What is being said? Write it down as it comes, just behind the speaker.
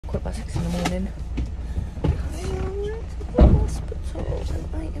6 in the morning. I am at the hospital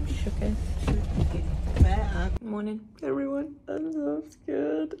and I am shooketh. Morning, everyone. I'm so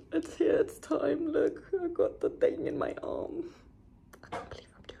scared. It's here, it's time. Look, I got the thing in my arm. I can't believe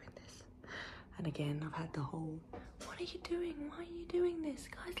I'm doing this. And again, I've had the whole, what are you doing? Why are you doing this?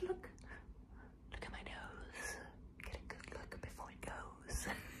 Guys, look. Look at my nose. Get a good look before it goes.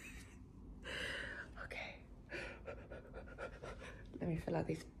 Okay. Let me fill out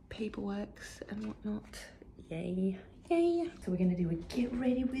these paperworks and whatnot. Yay. Yay. So we're gonna do a get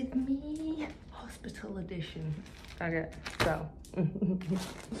ready with me hospital edition. Okay, so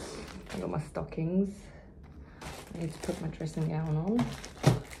I got my stockings. I need to put my dressing gown on.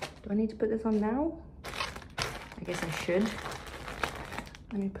 Do I need to put this on now? I guess I should.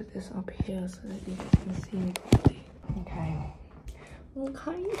 Let me put this up here so that you guys can see me properly. Okay.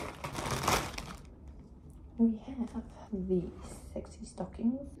 Okay. We have these sexy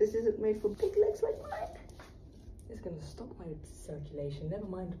stockings. This isn't made for big legs like mine. It's gonna stop my circulation, never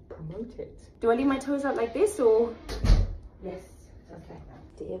mind promote it. Do I leave my toes out like this or? Yes, just like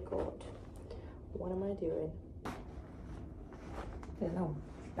that. Dear God, what am I doing? There's no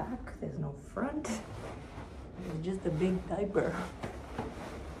back, there's no front. It's just a big diaper.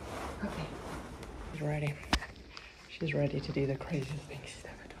 Okay. She's ready. She's ready to do the craziest thing she's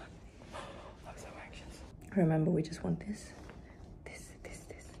ever done. I'm so anxious. Remember, we just want this.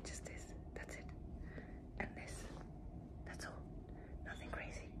 Just this. That's it. And this. That's all. Nothing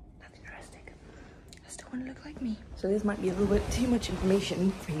crazy. Nothing drastic. I still want to look like me. So this might be a little bit too much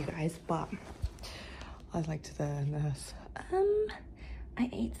information for you guys, but I was like to the nurse, I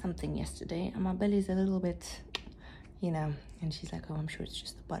ate something yesterday and my belly's a little bit, you know, and she's like, oh, I'm sure it's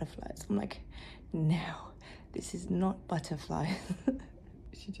just the butterflies. I'm like, no, this is not butterflies.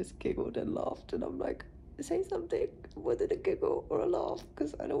 She just giggled and laughed and I'm like, say something, whether a giggle or a laugh,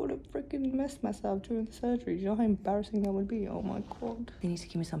 because I don't want to freaking mess myself during the surgery. Do you know how embarrassing that would be? Oh my God. They need to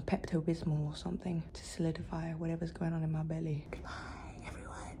give me some Pepto-Bismol or something to solidify whatever's going on in my belly. Goodbye,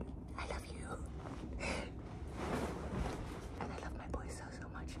 everyone. I love you. And I love my boys so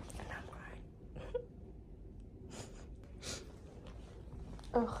much. And I'm crying.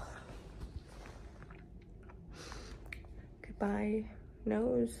 Ugh. Goodbye,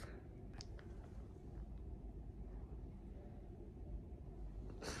 nose.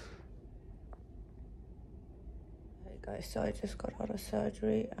 Guys, so I just got out of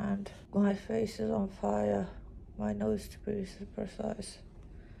surgery and my face is on fire. My nose, to be precise.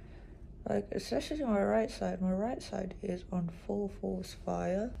 Like, especially my right side. My right side is on full force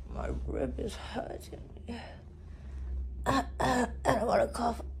fire. My rib is hurting me. And I want to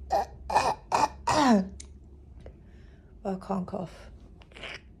cough. I can't cough.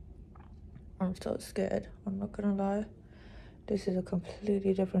 I'm so scared. I'm not gonna lie. This is a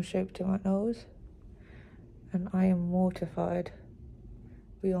completely different shape to my nose. And I am mortified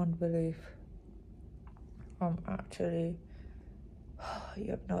beyond belief. I'm actually,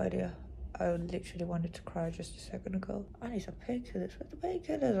 you have no idea. I literally wanted to cry just a second ago. I need some painkillers. Where the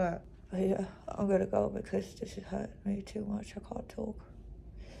painkillers at? But yeah, I'm gonna go because this is hurting me too much. I can't talk.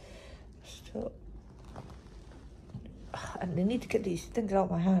 Still. And I need to get these things out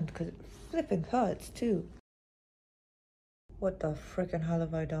of my hand because it flipping hurts too. What the freaking hell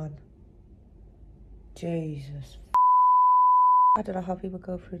have I done? Jesus. I don't know how people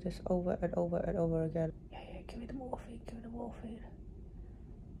go through this over and over and over again. Yeah, give me the morphine, give me the morphine.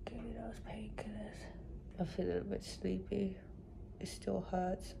 Give me those painkillers. I feel a little bit sleepy. It still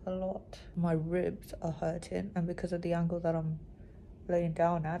hurts a lot. My ribs are hurting, and because of the angle that I'm laying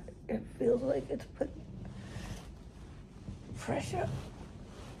down at, it feels like it's putting pressure.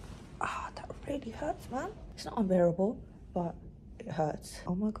 That really hurts, man. It's not unbearable, but it hurts.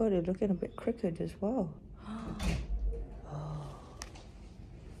 Oh my God, you're looking a bit crooked as well. Oh,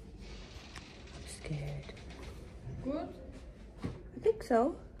 I'm scared. Good? I think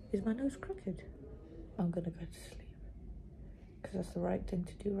so. Is my nose crooked? I'm gonna go to sleep. Because that's the right thing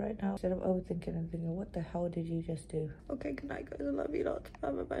to do right now. Instead of overthinking and thinking, what the hell did you just do? Okay, good night, guys. I love you lots.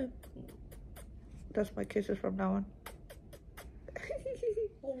 Bye, bye, bye. That's my kisses from now on.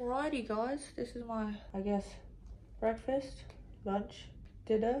 Alrighty, guys. This is my, I guess, breakfast, lunch,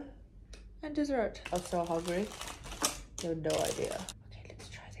 dinner, and dessert. I'm so hungry. You have no idea. Okay, let's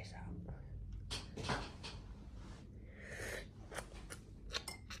try this out.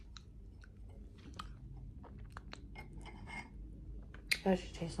 That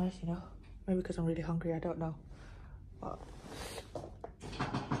actually tastes nice, you know. Maybe because I'm really hungry, I don't know. But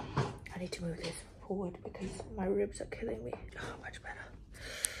I need to move this forward because my ribs are killing me. Oh, much better.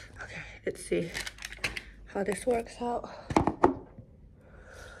 Okay, let's see how this works out.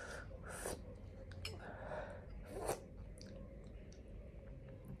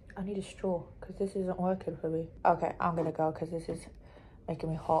 I need a straw because this isn't working for me. Okay, I'm gonna go because this is making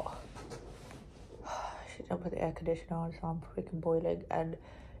me hot. She didn't put the air conditioner on, so I'm freaking boiling and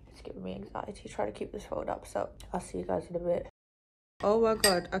it's giving me anxiety trying to keep this phone up. So I'll see you guys in a bit. Oh my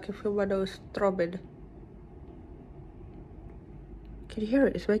god, I can feel my nose throbbing. Can you hear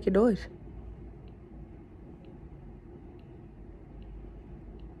it? It's making noise.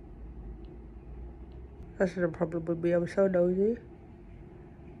 That's the problem with me. I'm so nosy.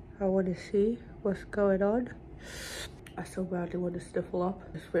 I want to see what's going on. I so badly want to sniffle up.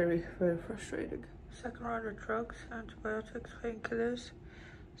 It's very, very frustrating. Second round of drugs, antibiotics, painkillers.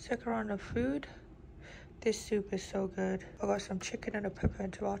 Second round of food. This soup is so good. I got some chicken and a pepper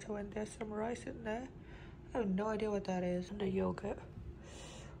and tomato in there, some rice in there. I have no idea what that is. And the yogurt.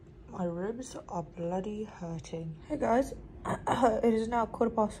 My ribs are bloody hurting. Hey guys, it is now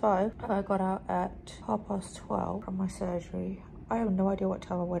 5:15. I got out at 12:30 from my surgery. I have no idea what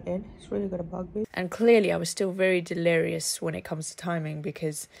time I went in. It's really gonna bug me. And clearly I was still very delirious when it comes to timing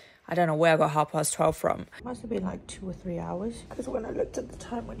because I don't know where I got 12:30 from. It must have been like 2 or 3 hours. Because when I looked at the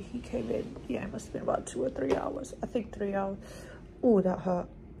time when he came in, yeah, it must have been about 2 or 3 hours. I think 3 hours. Oh, that hurt.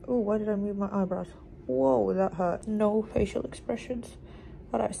 Oh, why did I move my eyebrows? Whoa, that hurt. No facial expressions.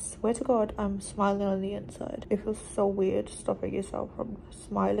 But I swear to God, I'm smiling on the inside. It feels so weird stopping yourself from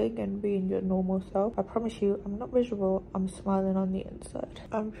smiling and being your normal self. I promise you, I'm not miserable. I'm smiling on the inside.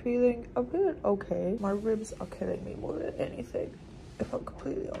 I'm feeling a bit okay. My ribs are killing me more than anything, if I'm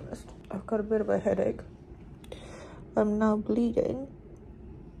completely honest. I've got a bit of a headache. I'm now bleeding.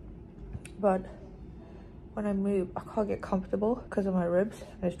 But when I move, I can't get comfortable because of my ribs.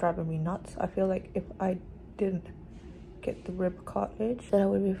 And it's driving me nuts. I feel like if I didn't get the rib cartilage, then I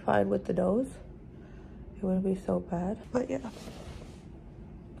would be fine with the nose. It wouldn't be so bad. But yeah,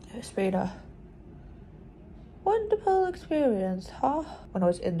 it's been a wonderful experience, huh? When I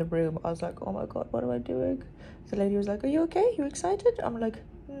was in the room, I was like, oh my god, what am I doing? The lady was like, are you okay? You excited? I'm like,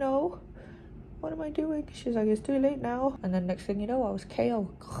 no. What am I doing? She's like, it's too late now. And then next thing you know, I was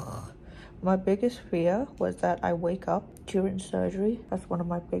KO. My biggest fear was that I wake up during surgery. That's one of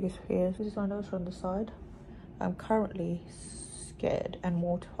my biggest fears. This is my nose from the side. I'm currently scared and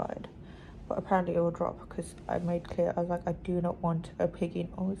mortified, but apparently it will drop because I made clear, I was like, I do not want a piggy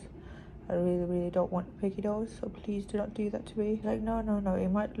nose. I really, really don't want a piggy nose, so please do not do that to me. Like, no, it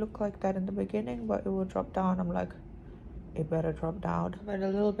might look like that in the beginning, but it will drop down. I'm like, it better drop down. I'm in a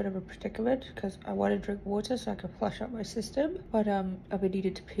little bit of a predicament because I want to drink water so I can flush out my system, but I've been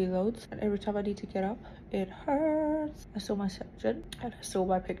needed to pee loads, and every time I need to get up, it hurts. I saw my surgeon and I saw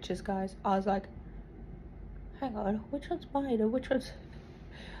my pictures, guys. I was like, hang on, which one's mine and which one's... I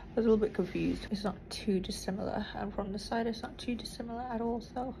was a little bit confused. It's not too dissimilar, and from the side it's not too dissimilar at all,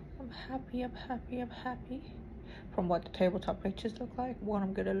 so I'm happy. From what the tabletop pictures look like, what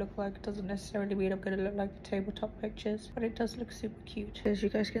I'm gonna look like doesn't necessarily mean I'm gonna look like the tabletop pictures, but it does look super cute. As you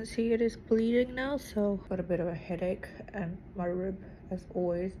guys can see, it is bleeding now, so I've got a bit of a headache, and my rib, as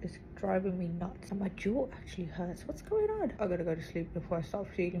always, is driving me nuts, and my jaw actually hurts. What's going on? I'm gonna go to sleep before I start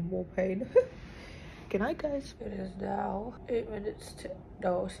feeling more pain. Good night, guys. It is now 5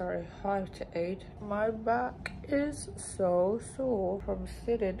 to 8. My back is so sore from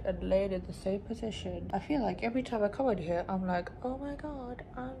sitting and laying in the same position. I feel like every time I come in here, I'm like, oh my god,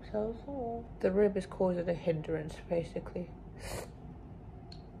 I'm so sore. The rib is causing a hindrance, basically.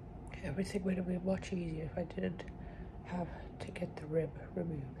 Everything would have been much easier if I didn't have to get the rib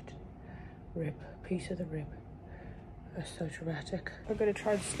removed. Piece of the rib. That's so dramatic. I'm gonna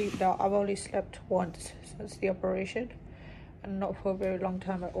try and sleep now. I've only slept once since the operation and not for a very long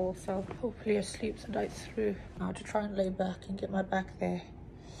time at all, so hopefully I sleep the night through. Now to try and lay back and get my back there,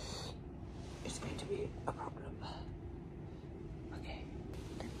 it's going to be a problem. Okay,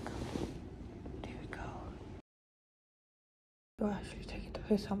 there we go. You're actually taking the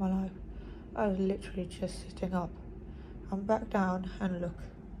piss out of my life. I was literally just sitting up. I'm back down and look,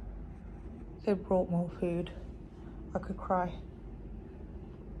 they brought more food. I could cry.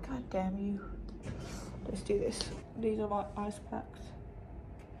 God damn you. Let's do this. These are my ice packs.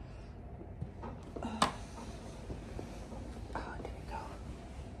 Oh, there we go.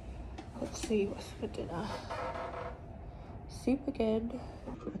 Let's see what's for dinner. Soup again.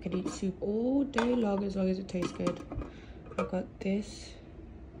 I can eat soup all day long as it tastes good. I've got this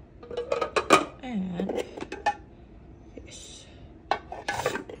and this.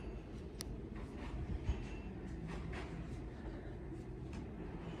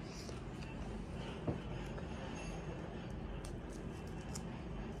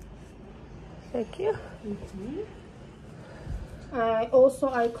 Thank you. Also,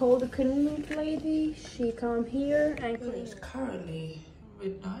 I called the cleaning lady. She come here and clean. It's currently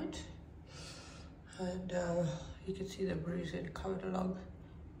midnight, and you can see the bruising coming along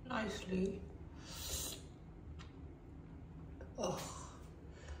nicely. Oh,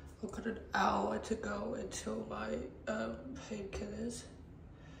 I've got an hour to go until my painkillers.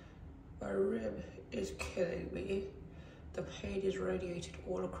 My rib is killing me. The pain is radiated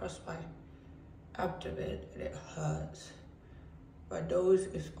all across my abdomen and it hurts. My nose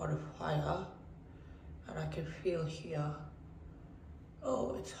is on fire and I can feel here.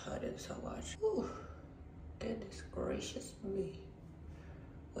 Oh, it's hurting so much. Ooh, goodness gracious me.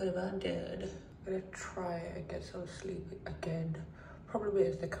 What have I done? I'm gonna try and get some sleep again. Problem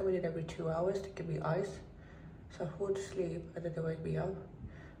is, they're coming in every 2 hours to give me ice. So I fall to sleep and then they wake me up.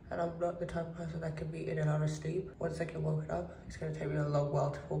 And I'm not the type of person that can be in and out of sleep. Once I get woken up, it's gonna take me a long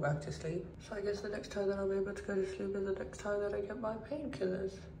while to fall back to sleep. So I guess the next time that I'm able to go to sleep is the next time that I get my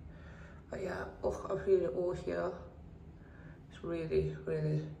painkillers. But yeah, oh, I'm feeling it all here. It's really,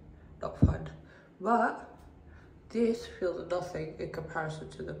 really not fun. But this feels nothing in comparison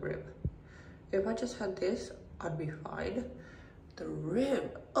to the rib. If I just had this, I'd be fine. The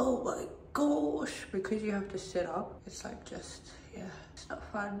rib, oh my gosh, because you have to sit up, it's like just, yeah, it's not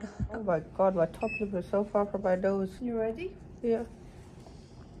fun. Oh my god, my top lip is so far from my nose. You ready? Yeah.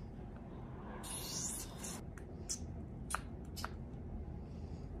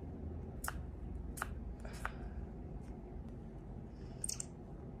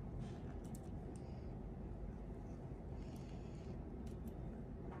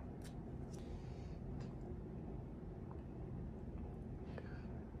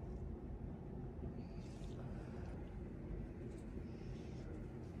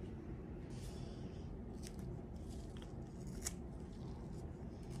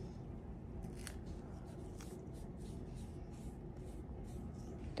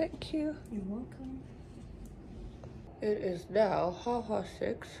 Thank you. You're welcome. It is now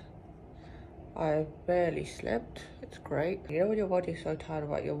 6:30. I barely slept. It's great. You know when your body's so tired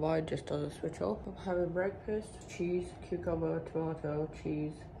but your mind just doesn't switch off? I'm having breakfast, cheese, cucumber, tomato,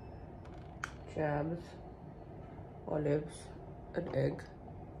 cheese, jams, olives, an egg.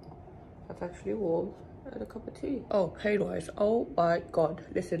 That's actually warm. And a cup of tea. Oh, pain-wise, oh my god.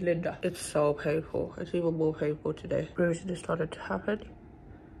 Listen, Linda, it's so painful. It's even more painful today. Bruising has started to happen.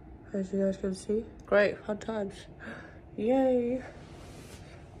 As you guys can see. Great, fun times. Yay.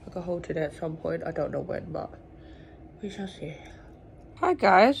 I got hold today at some point. I don't know when, but we shall see. Hi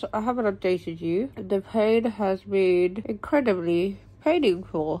guys, I haven't updated you. The pain has been incredibly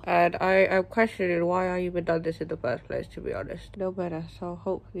painful. And I am questioning why I even done this in the first place, to be honest. No better, so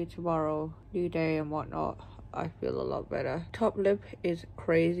hopefully tomorrow, new day and whatnot, I feel a lot better. Top lip is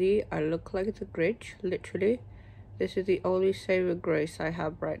crazy. I look like it's a Grinch, literally. This is the only saving grace I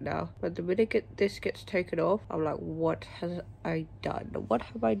have right now. But the minute this gets taken off, I'm like, what has I done? What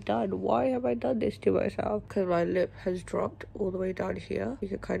have I done? Why have I done this to myself? Because my lip has dropped all the way down here. You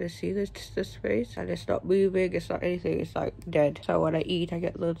can kind of see this space. And it's not moving, it's not anything, it's like dead. So when I eat, I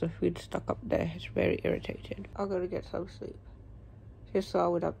get loads of food stuck up there. It's very irritating. I'm gonna get some sleep. Just so I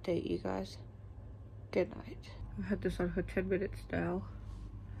would update you guys. Good night. I've had this on for 10 minutes now.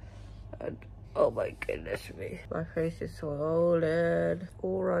 And oh my goodness me. My face is swollen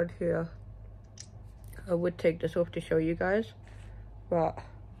all around here. I would take this off to show you guys, but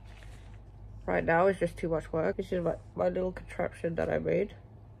right now it's just too much work. This is my little contraption that I made.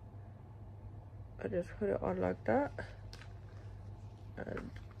 I just put it on like that. And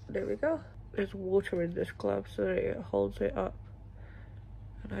there we go. There's water in this glove so that it holds it up.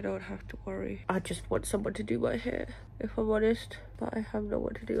 And I don't have to worry. I just want someone to do my hair, if I'm honest. But I have no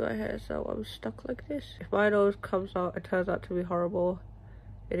one to do my hair, so I'm stuck like this. If my nose comes out and turns out to be horrible,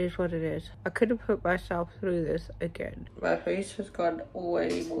 it is what it is. I couldn't put myself through this again. My face has gone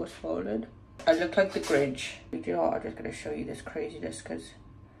way more swollen. I look like the Grinch. You know what? I'm just gonna show you this craziness because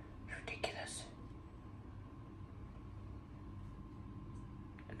it's ridiculous.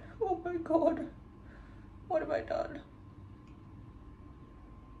 Oh my god. What have I done?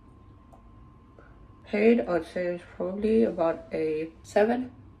 Pain, I'd say it's probably about a 7,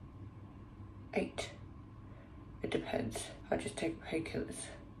 8. It depends. I just take painkillers,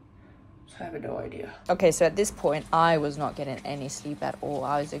 so I have no idea. Okay, so at this point, I was not getting any sleep at all.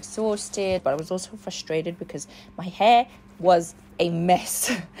 I was exhausted, but I was also frustrated because my hair was a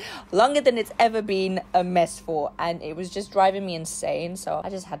mess. Longer than it's ever been a mess for, and it was just driving me insane. So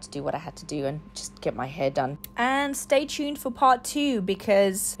I just had to do what I had to do and just get my hair done. And stay tuned for part 2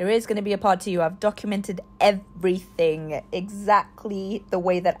 because there is going to be a part 2. I've documented everything exactly the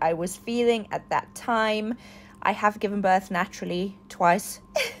way that I was feeling at that time. I have given birth naturally twice.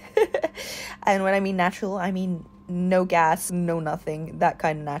 And when I mean natural, I mean no gas, no nothing, that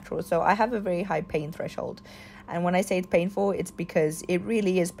kind of natural. So I have a very high pain threshold. And when I say it's painful, it's because it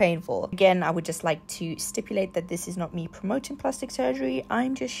really is painful. Again, I would just like to stipulate that this is not me promoting plastic surgery.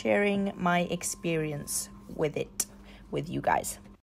 I'm just sharing my experience with it with you guys.